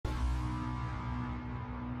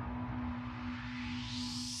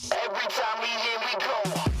Every time we here, we go.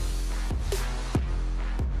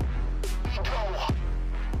 We go.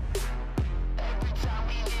 Every time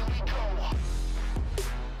we here, we go.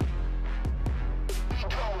 We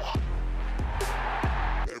go.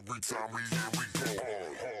 Every time we here, we go.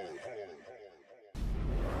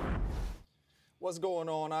 What's going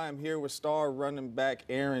on? I am here with star running back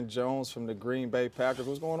Aaron Jones from the Green Bay Packers.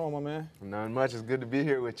 What's going on, my man? Not much. It's good to be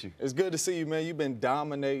here with you. It's good to see you, man. You've been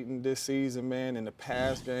dominating this season, man, in the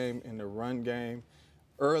pass game, in the run game.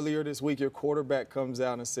 Earlier this week, your quarterback comes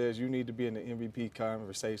out and says you need to be in the MVP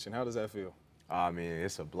conversation. How does that feel? I mean,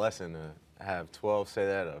 it's a blessing to have 12 say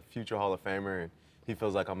that, a future Hall of Famer, and he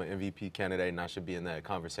feels like I'm an MVP candidate and I should be in that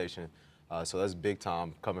conversation. So that's big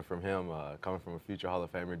time coming from him. Coming from a future Hall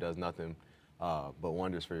of Famer does nothing but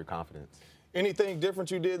wonders for your confidence. Anything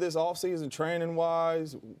different you did this offseason,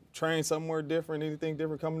 training-wise? Train somewhere different? Anything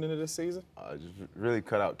different coming into this season? Just really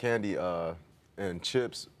cut out candy and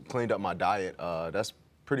chips, cleaned up my diet. That's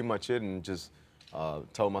pretty much it, and just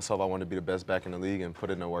told myself I wanted to be the best back in the league and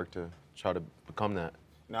put in the work to try to become that.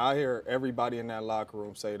 Now, I hear everybody in that locker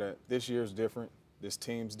room say that this year's different, this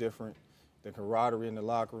team's different, the camaraderie in the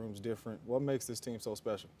locker room's different. What makes this team so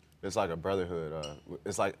special? It's like a brotherhood.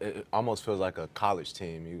 It's like it almost feels like a college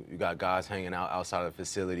team. You got guys hanging out outside of the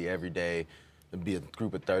facility every day. It'd be a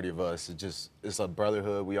group of 30 of us. It's a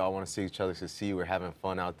brotherhood. We all want to see each other succeed. We're having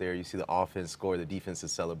fun out there. You see the offense score, the defense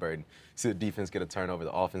is celebrating. You see the defense get a turnover,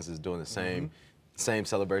 the offense is doing the same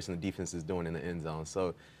celebration the defense is doing in the end zone.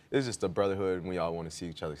 So it's just a brotherhood, and we all want to see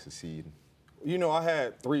each other succeed. You know, I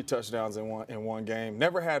had 3 touchdowns in one game,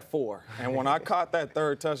 never had 4. And when I caught that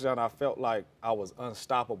 3rd touchdown, I felt like I was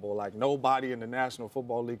unstoppable, like nobody in the National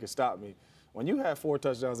Football League could stop me. When you had 4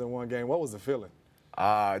 touchdowns in one game, what was the feeling?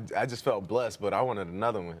 I just felt blessed, but I wanted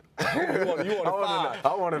another one. You wanted 5.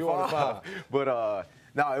 I wanted You 5. But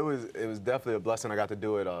no, it was definitely a blessing. I got to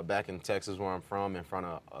do it back in Texas, where I'm from, in front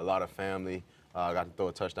of a lot of family. I got to throw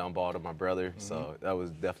a touchdown ball to my brother, so that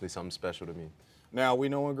was definitely something special to me. Now, we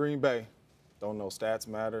know in Green Bay, don't know stats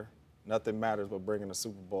matter. Nothing matters but bringing the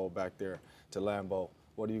Super Bowl back there to Lambeau.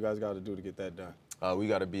 What do you guys got to do to get that done? We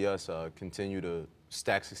got to be us, continue to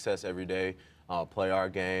stack success every day, play our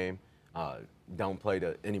game, don't play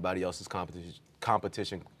to anybody else's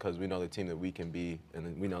competition because we know the team that we can be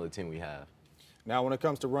and we know the team we have. Now, when it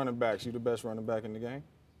comes to running backs, you the best running back in the game?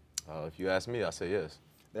 If you ask me, I say yes.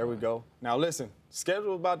 There we go. Now, listen,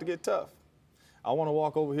 schedule is about to get tough. I want to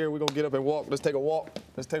walk over here. We're going to get up and walk. Let's take a walk.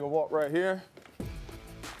 Let's take a walk right here.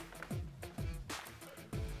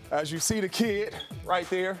 As you see the kid right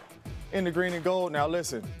there in the green and gold. Now,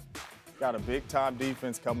 listen, got a big-time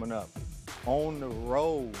defense coming up on the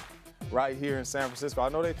road right here in San Francisco. I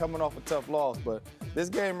know they're coming off a tough loss, but this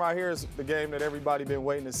game right here is the game that everybody been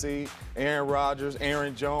waiting to see. Aaron Rodgers,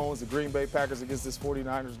 Aaron Jones, the Green Bay Packers against this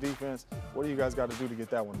 49ers defense. What do you guys got to do to get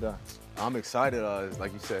that one done? I'm excited.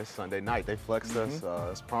 Like you said, it's Sunday night. They flexed us.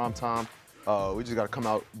 It's prime time. We just got to come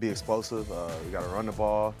out, be explosive. We got to run the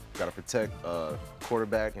ball. Got to protect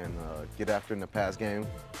quarterback and get after in the pass game.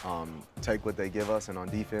 Take what they give us, and on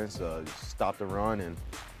defense, stop the run and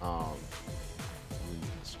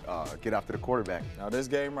get after the quarterback. Now, this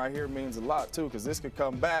game right here means a lot, too, because this could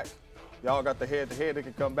come back. Y'all got the head-to-head. It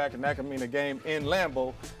could come back, and that could mean a game in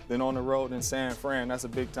Lambeau than on the road in San Fran. That's a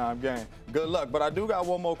big-time game. Good luck. But I do got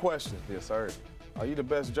one more question. Yes, sir. Are you the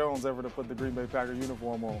best Jones ever to put the Green Bay Packers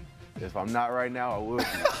uniform on? If I'm not right now, I will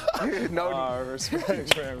be. No.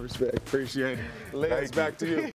 Respect, man. Respect. Appreciate it. Lance, back to you.